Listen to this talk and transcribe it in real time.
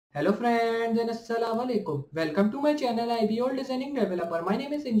Hello friends and assalamu alaikum. Welcome to my channel Designing Developer. My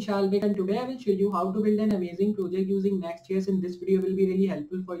name is Inshalbek and today I will show you how to build an amazing project using Next.js, and this video will be really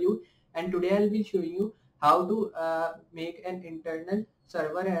helpful for you. And today I will be showing you how to make an internal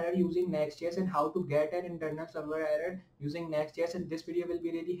server error using Next.js and how to get an internal server error using Next.js, and this video will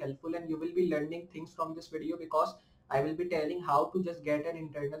be really helpful and you will be learning things from this video because I will be telling how to just get an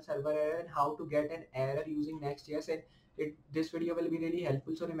internal server error and how to get an error using Next.js, and this video will be really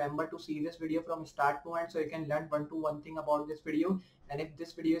helpful. So remember to see this video from start to end so you can learn one thing about this video. And if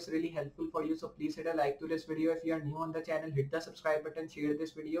this video is really helpful for you, so please hit a like to this video. If you are new on the channel, hit the subscribe button, share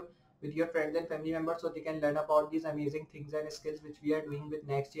this video with your friends and family members so they can learn about these amazing things and skills which we are doing with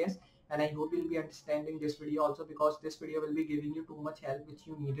Next.js. And I hope you'll be understanding this video also because this video will be giving you too much help which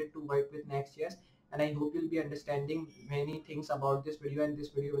you needed to work with Next.js. And I hope you'll be understanding many things about this video, and this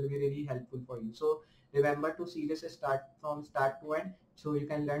video will be really helpful for you. So remember to see this from start to end so you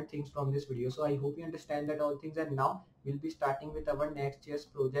can learn things from this video. So I hope you understand that all things, and now we'll be starting with our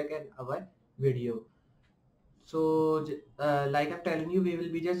Next.js project and our video. So like I'm telling you, we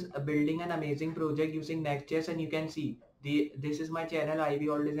will be just building an amazing project using Next.js, and you can see this is my channel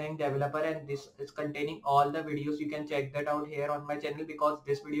Iballdesigningdeveloper, and this is containing all the videos. You can check that out here on my channel because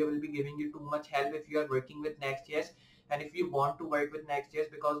this video will be giving you too much help if you are working with Next.js and if you want to work with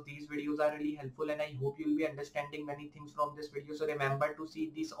Next.js, because these videos are really helpful and I hope you will be understanding many things from this video. So remember to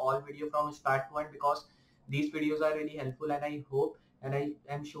see this all video from start to end because these videos are really helpful, and I hope and I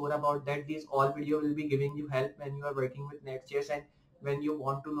am sure about that these all video will be giving you help when you are working with Next.js and when you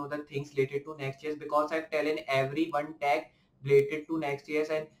want to know the things related to Next.js, because I've telling every one tag related to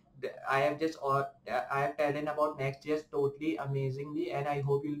Next.js, and I have telling about Next.js totally amazingly, and I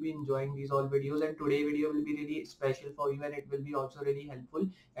hope you'll be enjoying these all videos. And today video will be really special for you and it will be also really helpful.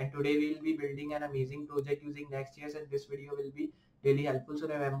 And today we will be building an amazing project using Next.js, and this video will be really helpful. So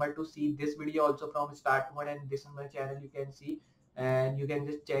remember to see this video also from start to end, and this on my channel you can see, and you can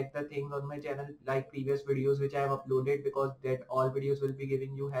just check the things on my channel like previous videos which I have uploaded, because that all videos will be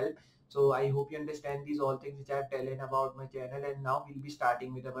giving you help. So I hope you understand these all things which I have telling about my channel, and now we'll be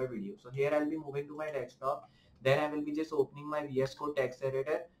starting with our video. So here I'll be moving to my desktop, then I will be just opening my VS Code text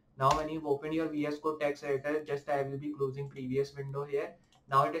editor. Now when you've opened your VS Code text editor, just I will be closing previous window here.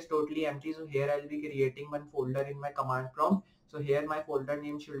 Now it is totally empty, so here I'll be creating one folder in my command prompt. So here my folder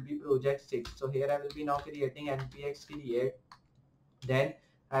name should be project 6. So here I will be now creating npx create, then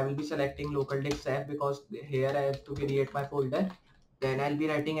I will be selecting local disk app because here I have to create my folder. Then I'll be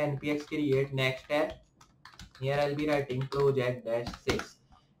writing npx create next tab. Here I'll be writing project dash 6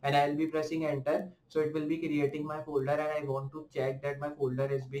 and I'll be pressing enter. So it will be creating my folder, and I want to check that my folder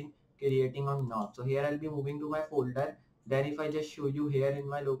has been creating or not. So here I'll be moving to my folder. Then if I just show you here in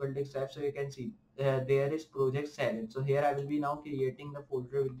my local disk app, so you can see there is project 7. So here I will be now creating the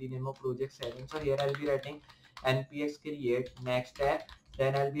folder with the name of project 7. So here I'll be writing npx create next tab,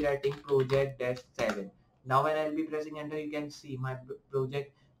 then I'll be writing project dash 7. Now when I'll be pressing enter, you can see my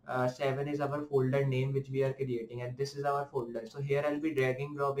project 7 is our folder name which we are creating, and this is our folder. So here I'll be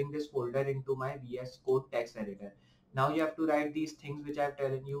dragging dropping this folder into my VS Code text editor. Now you have to write these things which I have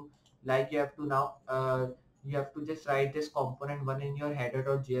telling you, like you have to now you have to just write this component one in your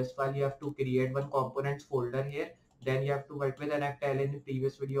header.js file. You have to create one components folder here, then you have to work with, and I've told in the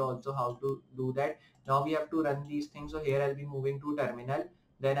previous video also how to do that. Now we have to run these things. So here I'll be moving to terminal,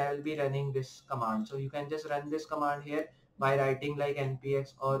 then I will be running this command. So you can just run this command here by writing like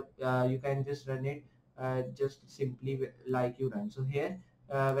npx, or you can just run it just simply like you run. So here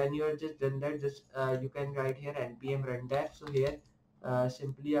when you are just done that, just you can write here npm run dev. So here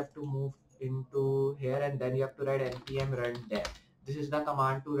simply you have to move into here, and then you have to write npm run dev. This is the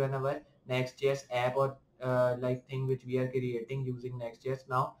command to run our Next.js app, or like thing which we are creating using Next.js.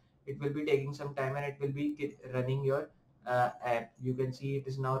 Now it will be taking some time and it will be running your app. You can see it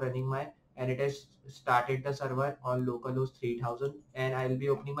is now running my, and it has started the server on localhost 3000, and I will be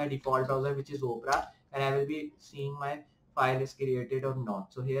opening my default browser which is Opera, and I will be seeing my file is created or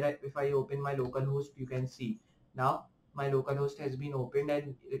not. So here if I open my localhost, you can see now my localhost has been opened,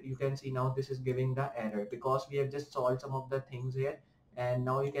 and you can see now this is giving the error because we have just solved some of the things here. And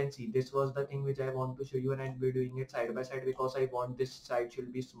now you can see this was the thing which I want to show you, and I'll be doing it side by side because I want this side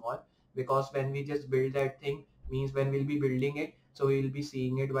should be small, because when we just build that thing means when we'll be building it, so we will be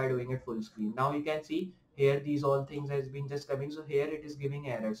seeing it by doing it full screen. Now you can see here these all things has been just coming. So here it is giving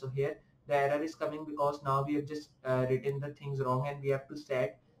error. So here the error is coming because now we have just written the things wrong, and we have to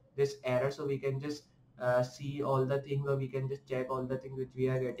set this error so we can just see all the things, or we can just check all the things which we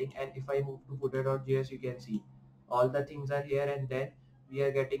are getting. And if I move to footer.js, you can see all the things are here, and then we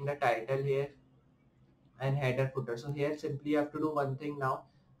are getting the title here and header footer. So here simply you have to do one thing now.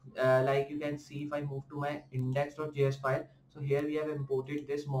 like you can see, if I move to my index.js file, so here we have imported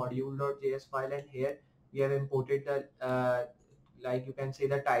this module.js file, and here we have imported the like you can say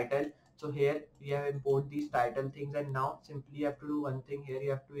the title. So here we have import these title things, and now simply you have to do one thing here. You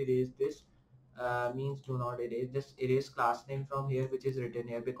have to erase this, means do not erase, just erase class name from here which is written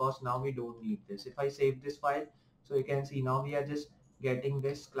here, because now we don't need this. If I save this file, so you can see now we are just getting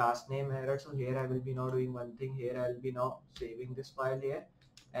this class name error. So here I will be now doing one thing here. I will be now saving this file here,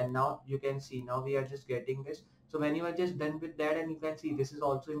 and now you can see now we are just getting this. So when you are just done with that, and you can see this is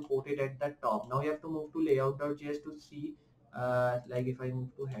also imported at the top. Now you have to move to layout.js to see, like if I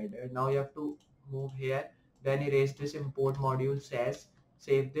move to header, now you have to move here, then erase this import module says,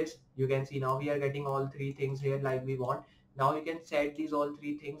 save this. You can see now we are getting all three things here like we want. Now you can set these all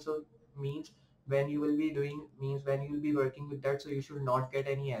three things, so means when you will be doing, means when you will be working with that, so you should not get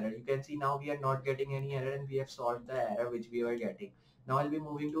any error. You can see now we are not getting any error, and we have solved the error which we were getting. Now I'll be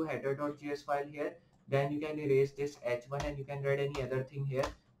moving to header.js file here. Then you can erase this h1, and you can write any other thing here.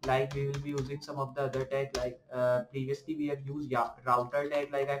 Like we will be using some of the other tag, like previously we have used router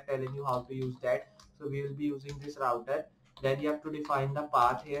tag, like I've telling you how to use that. So we will be using this router. Then you have to define the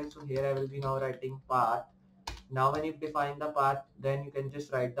path here. So here I will be now writing path. Now when you define the path, then you can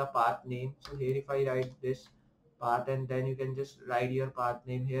just write the path name. So here if I write this path, and then you can just write your path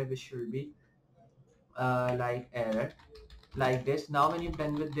name here, which should be like error, like this. Now when you're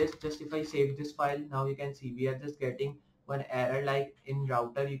done with this, just if I save this file, now you can see we are just getting one error, like in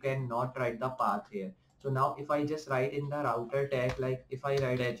router you cannot write the path here. So now if I just write in the router tag, like if I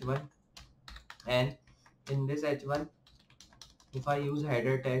write h1, and in this h1 if I use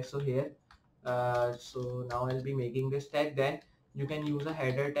header tag, so here so now I'll be making this tag, then you can use a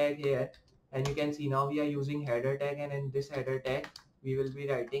header tag here, and you can see now we are using header tag, and in this header tag we will be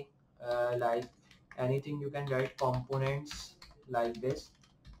writing like anything. You can write components like this.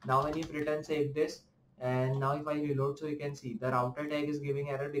 Now when you've written, save this, and now if I reload, so you can see the router tag is giving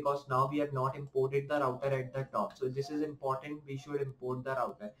error because now we have not imported the router at the top. So this is important, we should import the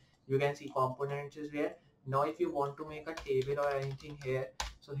router. You can see components is here. Now if you want to make a table or anything here,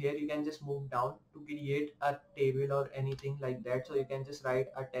 so here you can just move down to create a table or anything like that. So you can just write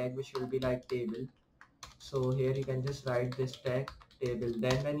a tag which will be like table. So here you can just write this tag table.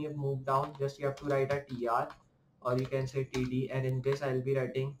 Then when you move down, just you have to write a tr, or you can say td, and in this I'll be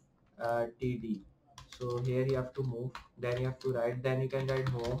writing td. So here you have to move, then you have to write, then you can write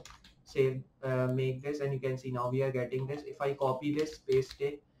home, save, make this, and you can see now we are getting this. If I copy this, paste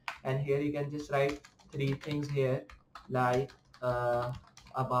it, and here you can just write three things here, like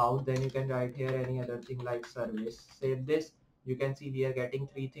about, then you can write here any other thing like service, save this. You can see we are getting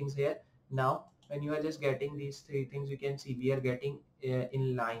three things here. Now when you are just getting these three things, you can see we are getting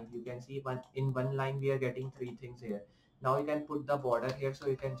in line. You can see in one line we are getting three things here. Now you can put the border here, so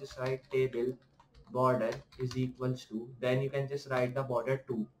you can just write table border is equals to, then you can just write the border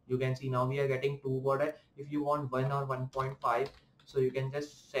 2. You can see now we are getting 2 border. If you want 1 or 1.5, so you can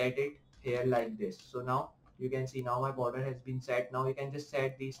just set it here like this. So now you can see now my border has been set. Now you can just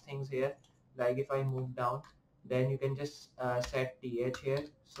set these things here, like if I move down, then you can just set th here.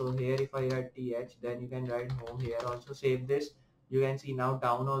 So here if I write th, then you can write home here also, save this. You can see now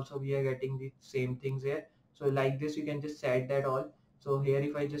down also we are getting the same things here. So like this you can just set that all. So here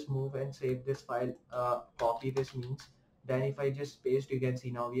if I just move and save this file, copy this means, then if I just paste, you can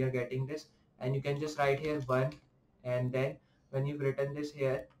see now we are getting this. And you can just write here 1, and then when you've written this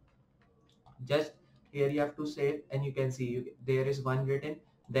here, just here you have to save, and you can see there is 1 written.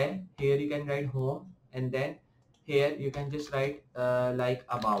 Then here you can write home, and then here you can just write like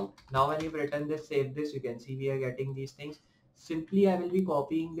about. Now when you've written this, save this, you can see we are getting these things. Simply I will be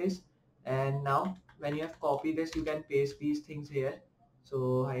copying this, and now when you have copied this, you can paste these things here.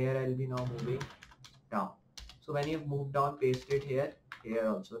 So here I'll be now moving down. So when you've moved down, paste it here, here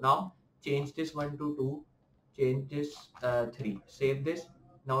also. Now change this 1 to 2, change this 3, save this.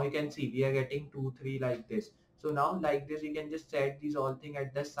 Now you can see we are getting 2 3 like this. So now like this you can just set these all thing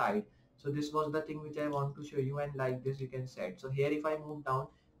at the side. So this was the thing which I want to show you, and like this you can set. So here if I move down,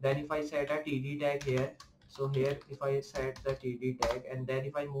 then if I set a td tag here, so here if I set the td tag, and then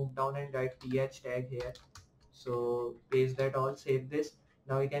if I move down and write th tag here, so paste that all, save this.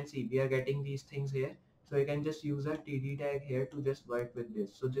 Now you can see we are getting these things here. So you can just use a td tag here to just work with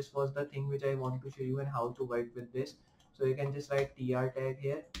this. So this was the thing which I want to show you, and how to work with this. So you can just write tr tag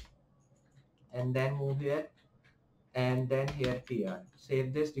here, and then move here, and then here tr,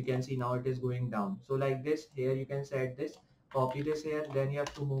 save this. You can see now it is going down. So like this, here you can set this, copy this here, then you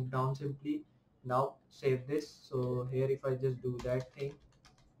have to move down simply. Now save this. So here if I just do that thing,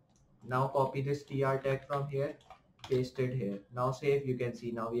 now copy this tr tag from here, pasted here. Now save. You can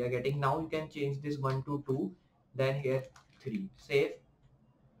see now we are getting, now you can change this 1 to 2, then here 3.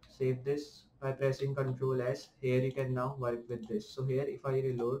 Save this by pressing Ctrl S. Here you can now work with this. So here if I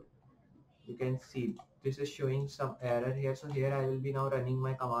reload, you can see this is showing some error here. So here I will be now running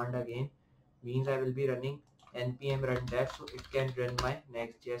my command again, means I will be running npm run dev, so it can run my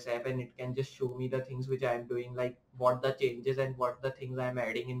Next.js app and it can just show me the things which I am doing, like what the changes and what the things I am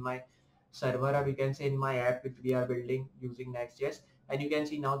adding in my server, or we can say in my app which we are building using Next.js. And you can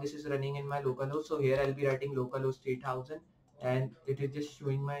see now this is running in my localhost. So here I'll be writing localhost 3000 and it is just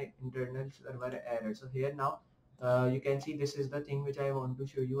showing my internal server error. So here now you can see this is the thing which I want to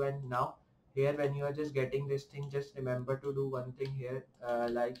show you. And now here when you are just getting this thing, just remember to do one thing here,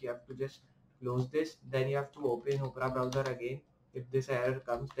 like you have to just close this, then you have to open Opera browser again. If this error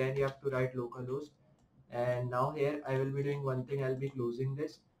comes, then you have to write localhost. And now here I will be doing one thing, I'll be closing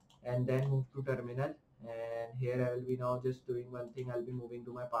this and then move to terminal. And here I will be now just doing one thing, I'll be moving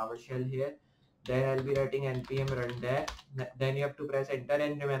to my PowerShell here, then I'll be writing npm run there. Then you have to press enter,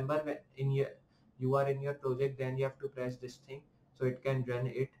 and remember when you are in your project, then you have to press this thing so it can run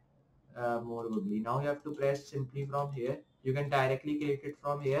it more goodly. Now you have to press simply from here. You can directly create it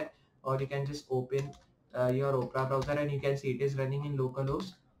from here, or you can just open your Opera browser and you can see it is running in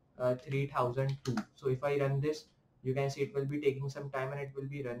localhost 3002. So if I run this, you can see it will be taking some time and it will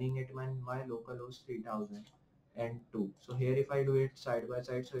be running it in my localhost 3002. So here if I do it side by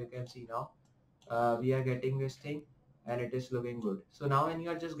side, so you can see now we are getting this thing and it is looking good. So now when you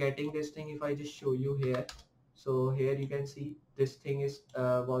are just getting this thing, if I just show you here, so here you can see this thing is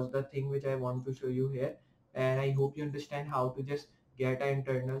was the thing which I want to show you here. And I hope you understand how to just get an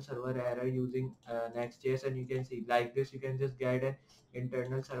internal server error using Next.js. And you can see like this, you can just get an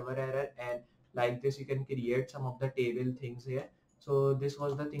internal server error, and like this you can create some of the table things here. So this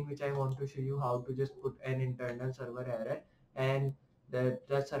was the thing which I want to show you, how to just put an internal server error. And the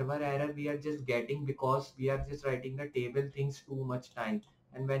server error we are just getting because we are just writing the table things too much time,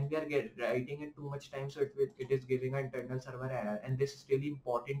 and when we are writing it too much time, so it is giving an internal server error. And this is really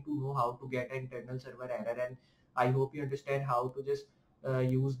important to know how to get an internal server error. And I hope you understand how to just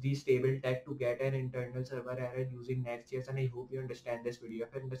use these table tag to get an internal server error using Next.js. And I hope you understand this video.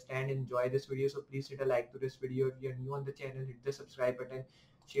 If you understand, enjoy this video, so please hit a like to this video. If you are new on the channel, hit the subscribe button,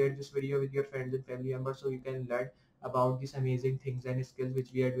 share this video with your friends and family members so you can learn about these amazing things and skills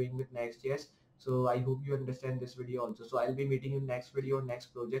which we are doing with Next.js. So I hope you understand this video also. So I'll be meeting you next video,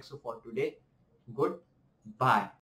 next project. So for today, goodbye.